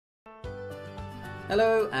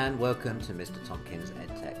Hello and welcome to Mr. Tompkins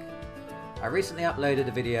Edtech. I recently uploaded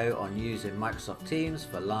a video on using Microsoft Teams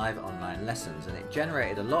for live online lessons, and it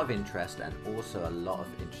generated a lot of interest and also a lot of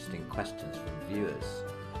interesting questions from viewers.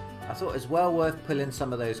 I thought it was well worth pulling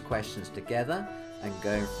some of those questions together and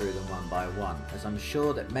going through them one by one, as I'm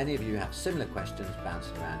sure that many of you have similar questions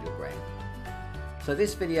bouncing around your brain. So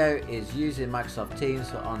this video is using Microsoft Teams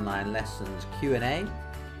for online lessons Q&A.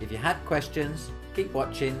 If you had questions, keep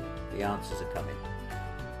watching, the answers are coming.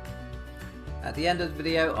 At the end of the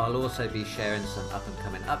video, I'll also be sharing some up and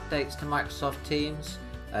coming updates to Microsoft Teams,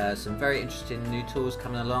 some very interesting new tools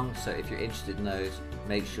coming along, so if you're interested in those,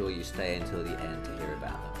 make sure you stay until the end to hear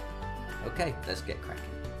about them. Okay, let's get cracking.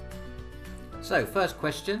 So first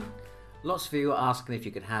question, lots of you are asking if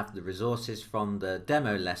you could have the resources from the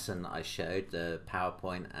demo lesson I showed, the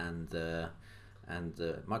PowerPoint and the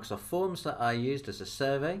Microsoft Forms that I used as a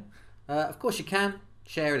survey. Of course you can,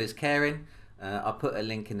 share it is caring. I'll put a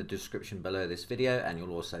link in the description below this video, and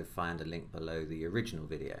you'll also find a link below the original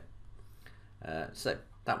video. So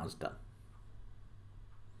that one's done.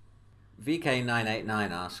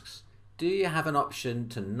 VK989 asks, do you have an option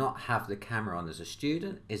to not have the camera on as a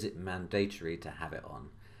student? Is it mandatory to have it on?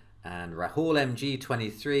 And Rahul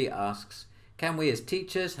MG23 asks, can we as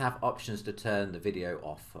teachers have options to turn the video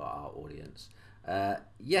off for our audience?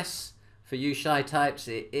 Yes. For you shy types,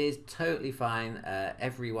 it is totally fine.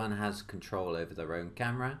 Everyone has control over their own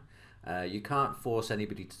camera. You can't force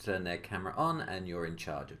anybody to turn their camera on, and you're in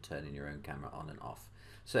charge of turning your own camera on and off.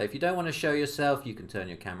 So if you don't want to show yourself, you can turn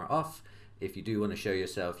your camera off. If you do want to show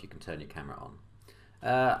yourself, you can turn your camera on.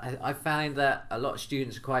 I find that a lot of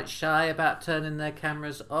students are quite shy about turning their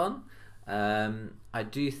cameras on. I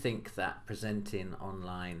do think that presenting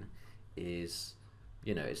online is,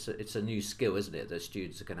 you know, it's a new skill, isn't it, that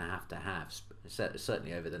students are going to have,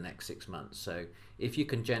 certainly over the next 6 months. So if you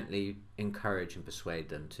can gently encourage and persuade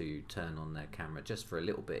them to turn on their camera just for a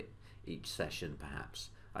little bit each session perhaps,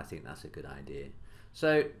 I think that's a good idea.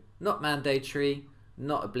 So not mandatory,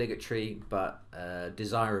 not obligatory, but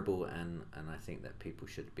desirable, and I think that people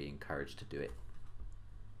should be encouraged to do it.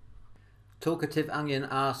 Talkative Onion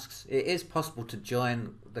asks, it is possible to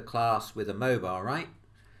join the class with a mobile, right?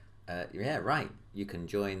 Yeah, right. You can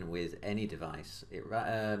join with any device.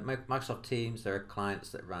 Microsoft Teams, there are clients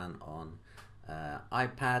that run on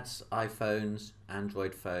iPads, iPhones,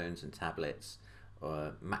 Android phones and tablets,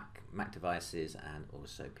 or Mac devices, and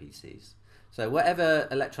also PCs. So whatever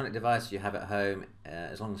electronic device you have at home,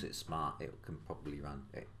 as long as it's smart, it can probably run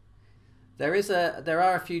it. There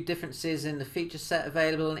are a few differences in the feature set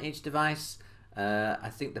available on each device. I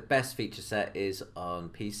think the best feature set is on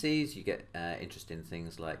PCs. You get interesting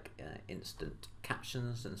things like instant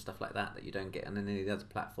captions and stuff like that you don't get on any of the other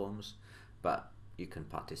platforms, but you can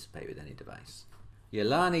participate with any device.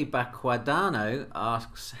 Yolani Bakwadano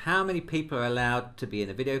asks, how many people are allowed to be in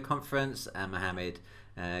a video conference? And Mohammed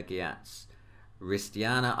Giats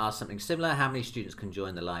Ristiana asks something similar, how many students can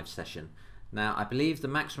join the live session? Now, I believe the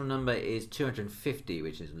maximum number is 250,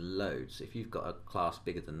 which is loads. If you've got a class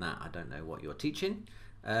bigger than that, I don't know what you're teaching.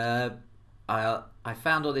 I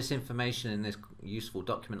found all this information in this useful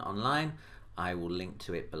document online. I will link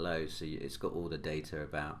to it below, so it's got all the data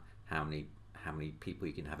about how many people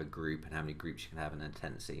you can have a group and how many groups you can have in a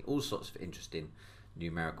tenancy. All sorts of interesting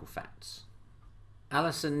numerical facts.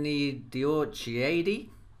 Alison Diorciadi,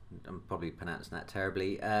 I'm probably pronouncing that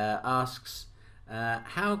terribly, asks,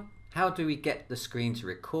 how do we get the screen to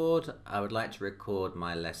record? I would like to record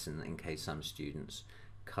my lesson in case some students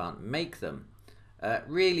can't make them.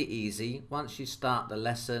 Really easy. Once you start the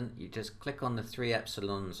lesson, you just click on the 3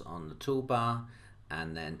 epsilons on the toolbar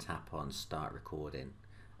and then tap on start recording.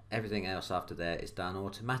 Everything else after there is done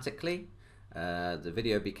automatically. The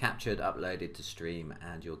video will be captured, uploaded to stream,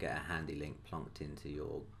 and you'll get a handy link plonked into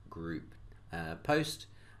your group post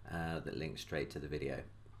that links straight to the video.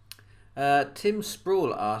 Tim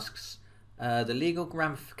Sproul asks, the legal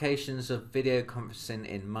ramifications of video conferencing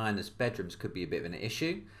in minors' bedrooms could be a bit of an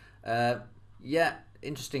issue. Yeah,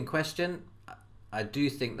 interesting question. I do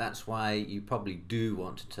think that's why you probably do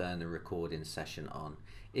want to turn the recording session on.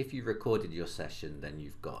 If you recorded your session, then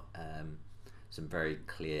you've got some very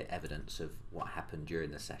clear evidence of what happened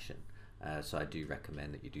during the session. So I do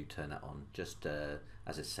recommend that you do turn it on, just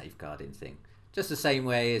as a safeguarding thing. Just the same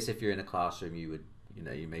way as if you're in a classroom, you would,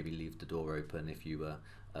 you maybe leave the door open if you were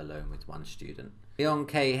alone with one student. Leon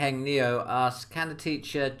K. Heng Neo asks, can the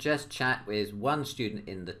teacher just chat with one student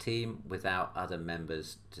in the team without other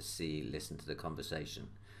members to listen to the conversation?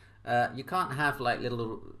 You can't have like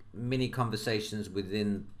little mini conversations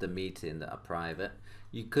within the meeting that are private.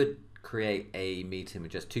 You could create a meeting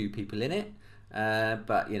with just 2 people in it,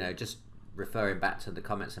 but just referring back to the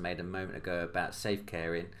comments I made a moment ago about safe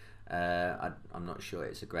caring, I'm not sure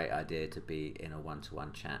it's a great idea to be in a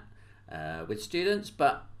one-to-one chat with students,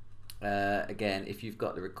 but again, if you've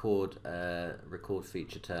got the record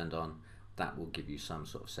feature turned on, that will give you some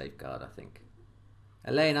sort of safeguard, I think.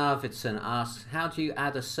 Elaine Arvidsson asks, how do you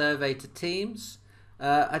add a survey to Teams?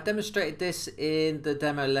 I demonstrated this in the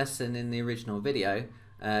demo lesson in the original video.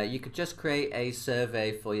 You could just create a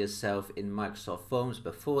survey for yourself in Microsoft Forms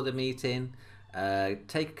before the meeting.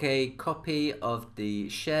 Take a copy of the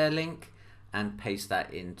share link and paste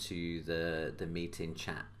that into the meeting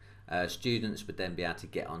chat. Students would then be able to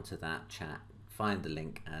get onto that chat, find the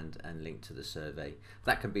link and link to the survey.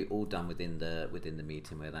 That can be all done within the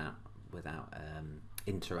meeting without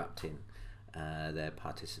interrupting their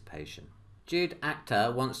participation. Jude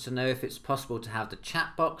Actor wants to know if it's possible to have the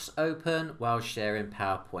chat box open while sharing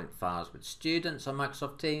PowerPoint files with students on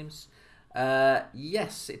Microsoft Teams.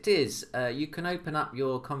 Yes, it is. You can open up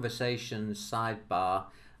your conversation sidebar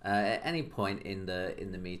at any point in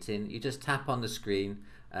the meeting. You just tap on the screen,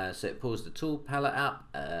 so it pulls the tool palette up,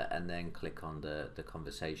 and then click on the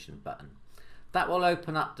conversation button. That will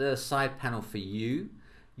open up the side panel for you.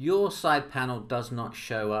 Your side panel does not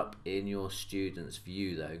show up in your students'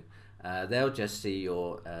 view though. They'll just see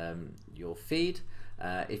your feed.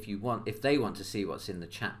 If they want to see what's in the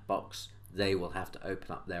chat box, they will have to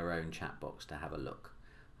open up their own chat box to have a look.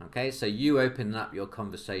 Okay, so you opening up your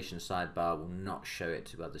conversation sidebar will not show it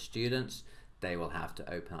to other students. They will have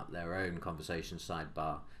to open up their own conversation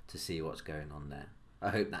sidebar to see what's going on there. I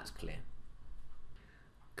hope that's clear.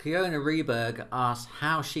 Kiona Reberg asks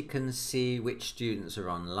how she can see which students are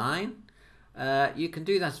online. You can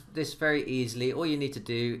do this very easily. All you need to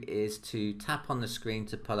do is to tap on the screen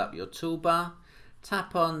to pull up your toolbar,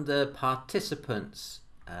 tap on the participants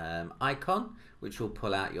icon, which will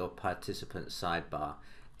pull out your participants sidebar.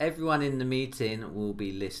 Everyone in the meeting will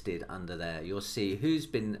be listed under there. You'll see who's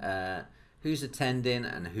attending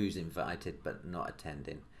and who's invited but not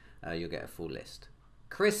attending. You'll get a full list.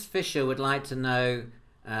 Chris Fisher would like to know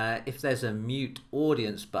if there's a mute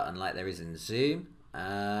audience button like there is in Zoom.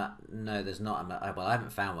 No, there's not. Well, I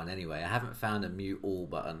haven't found one anyway. I haven't found a mute all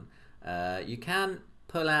button. You can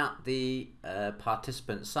pull out the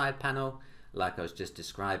participant side panel like I was just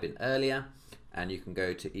describing earlier, and you can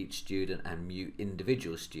go to each student and mute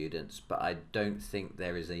individual students, but I don't think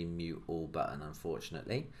there is a mute all button,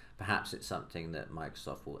 unfortunately. Perhaps it's something that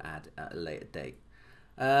Microsoft will add at a later date.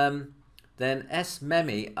 Then S.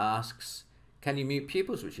 Memi asks, can you mute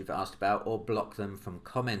pupils, which you've asked about, or block them from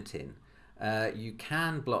commenting? You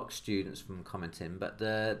can block students from commenting, but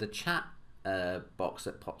the chat box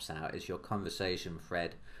that pops out is your conversation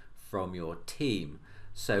thread from your team.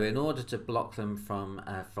 So in order to block them from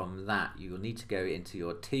that, you will need to go into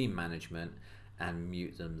your team management and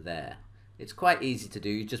mute them there. It's quite easy to do.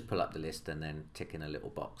 You just pull up the list and then tick in a little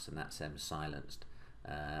box, and that's them silenced.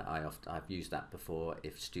 I've used that before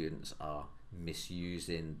if students are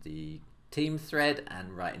misusing the team thread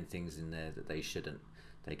and writing things in there that they shouldn't.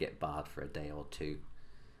 They get barred for a day or two.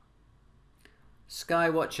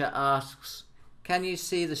 Skywatcher asks, can you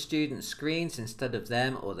see the student screens instead of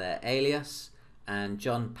them or their alias? And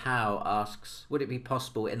John Powell asks, would it be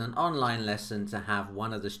possible in an online lesson to have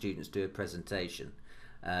one of the students do a presentation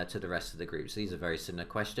to the rest of the group? So these are very similar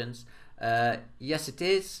questions. Yes, it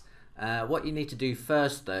is. What you need to do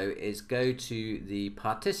first though is go to the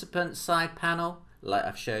participant side panel, like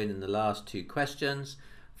I've shown in the last two questions.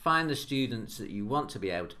 Find the students that you want to be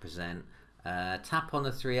able to present, tap on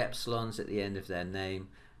the 3 epsilons at the end of their name,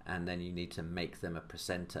 and then you need to make them a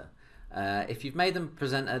presenter. If you've made them a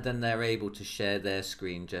presenter, then they're able to share their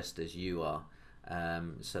screen just as you are.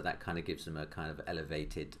 So that kind of gives them a kind of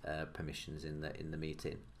elevated permissions in the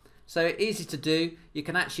meeting. So easy to do. You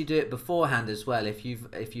can actually do it beforehand as well. If you've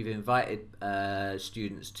invited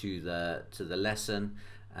students to the lesson,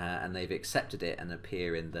 and they've accepted it and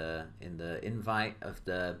appear in the invite of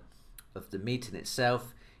the meeting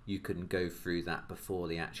itself, you can go through that before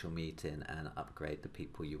the actual meeting and upgrade the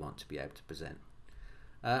people you want to be able to present.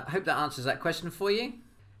 I hope that answers that question for you.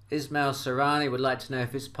 Ismail Sarani would like to know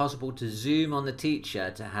if it's possible to zoom on the teacher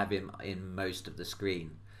to have him in most of the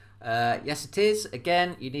screen. Yes, it is.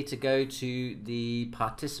 Again, you need to go to the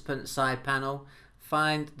participant side panel,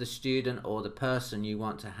 find the student or the person you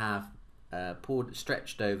want to have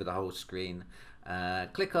stretched over the whole screen,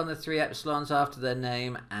 click on the 3 epsilons after their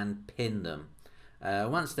name and pin them.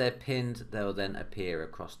 Once they're pinned, they'll then appear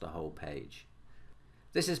across the whole page.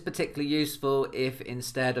 This is particularly useful if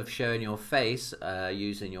instead of showing your face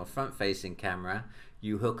using your front-facing camera,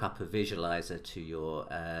 you hook up a visualizer to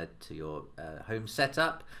your home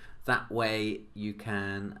setup. That way you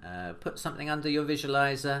can put something under your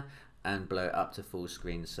visualizer and blow it up to full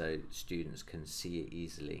screen so students can see it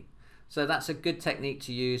easily. So that's a good technique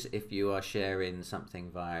to use if you are sharing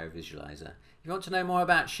something via a visualizer. If you want to know more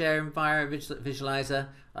about sharing via a visualizer,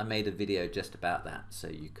 I made a video just about that, so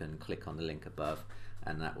you can click on the link above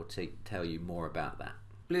and that will tell you more about that.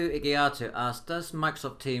 Blue Igiato asked, does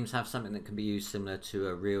Microsoft Teams have something that can be used similar to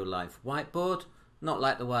a real-life whiteboard? Not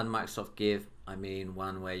like the one Microsoft give, I mean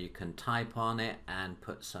one where you can type on it and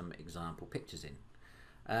put some example pictures in.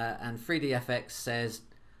 And 3DFX says,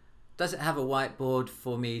 does it have a whiteboard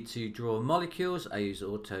for me to draw molecules? I use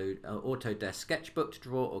Autodesk Sketchbook to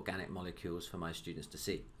draw organic molecules for my students to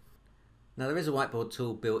see. Now there is a whiteboard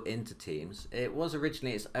tool built into Teams. It was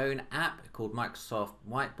originally its own app called Microsoft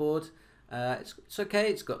Whiteboard. It's okay,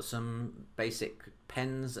 it's got some basic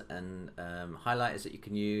pens and highlighters that you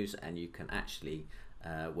can use, and you can actually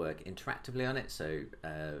work interactively on it, so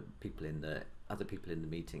other people in the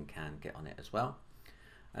meeting can get on it as well.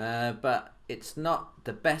 But it's not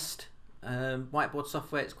the best whiteboard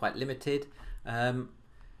software, it's quite limited.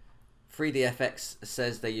 3DFX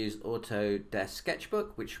says they use Autodesk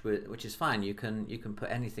Sketchbook, which is fine. You can put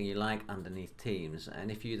anything you like underneath Teams, and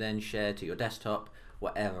if you then share to your desktop,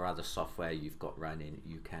 whatever other software you've got running,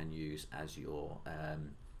 you can use as your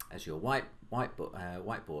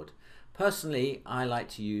whiteboard. Personally, I like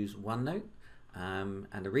to use OneNote. And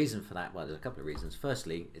the reason for that, well, there's a couple of reasons.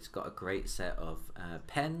 Firstly, it's got a great set of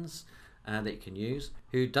pens that you can use.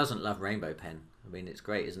 Who doesn't love Rainbow Pen? I mean, it's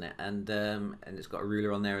great, isn't it? And it's got a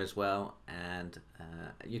ruler on there as well, and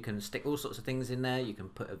you can stick all sorts of things in there. You can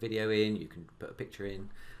put a video in, you can put a picture in,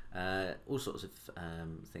 all sorts of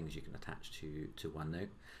things you can attach to OneNote.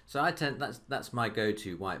 So that's my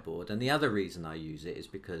go-to whiteboard. And the other reason I use it is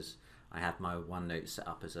because I have my OneNote set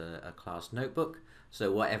up as a class notebook.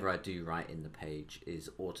 So whatever I do write in the page is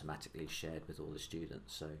automatically shared with all the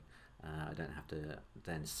students. So I don't have to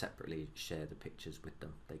then separately share the pictures with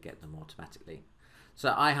them. They get them automatically.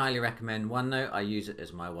 So I highly recommend OneNote. I use it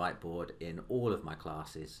as my whiteboard in all of my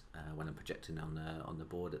classes when I'm projecting on the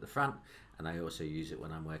board at the front, and I also use it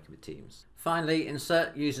when I'm working with Teams. Finally,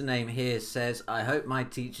 insert username here says, I hope my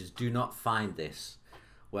teachers do not find this.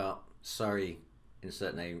 Well, sorry,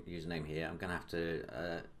 insert username here. I'm going to have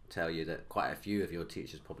to tell you that quite a few of your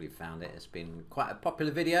teachers probably found it. It's been quite a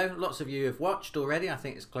popular video. Lots of you have watched already. I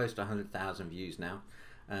think it's close to 100,000 views now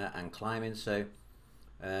and climbing. So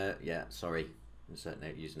yeah, sorry, insert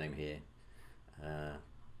username here.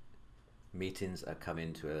 Meetings are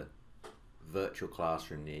coming to a virtual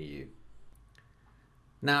classroom near you.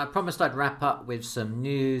 Now I promised I'd wrap up with some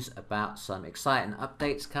news about some exciting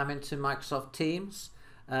updates coming to Microsoft Teams.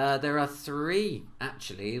 There are 3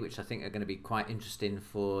 actually, which I think are going to be quite interesting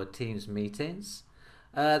for Teams meetings.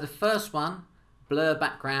 The first one, blur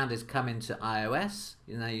background, is coming to iOS.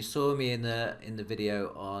 You saw me in the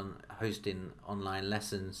video on hosting online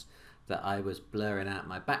lessons that I was blurring out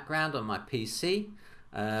my background on my PC.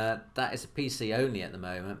 That is a PC only at the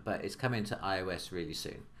moment, but it's coming to iOS really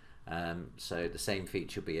soon. So the same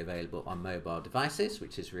feature will be available on mobile devices,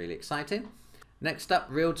 which is really exciting. Next up,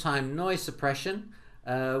 real-time noise suppression.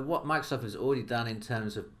 What Microsoft has already done in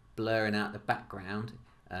terms of blurring out the background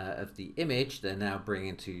of the image, they're now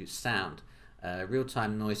bringing to sound.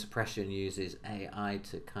 Real-time noise suppression uses AI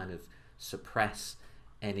to kind of suppress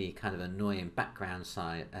any kind of annoying background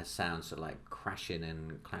sounds, so like crashing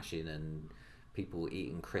and clashing and people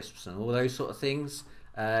eating crisps and all those sort of things.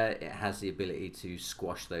 It has the ability to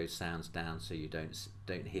squash those sounds down so you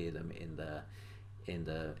don't hear them in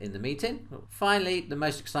the meeting. Finally, the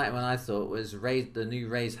most exciting one I thought was the new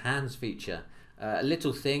raise hands feature. A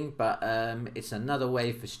little thing, but it's another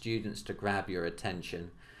way for students to grab your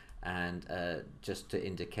attention and just to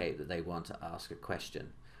indicate that they want to ask a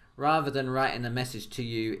question. Rather than writing a message to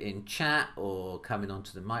you in chat or coming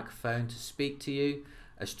onto the microphone to speak to you,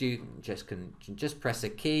 a student can just press a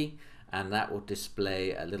key and that will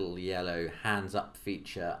display a little yellow hands up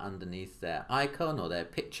feature underneath their icon or their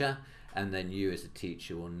picture, and then you as a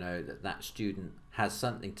teacher will know that that student has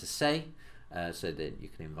something to say, so that you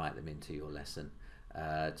can invite them into your lesson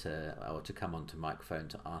to come onto microphone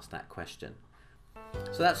to ask that question.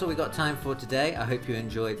 So that's all we got time for today. I hope you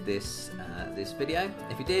enjoyed this video.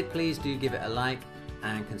 If you did, please do give it a like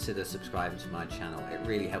and consider subscribing to my channel. It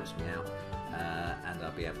really helps me out, and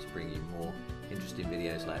I'll be able to bring you more interesting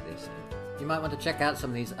videos like this. You might want to check out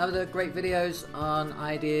some of these other great videos on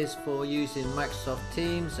ideas for using Microsoft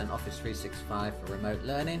Teams and Office 365 for remote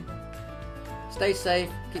learning. Stay safe,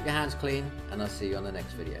 keep your hands clean, and I'll see you on the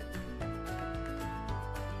next video.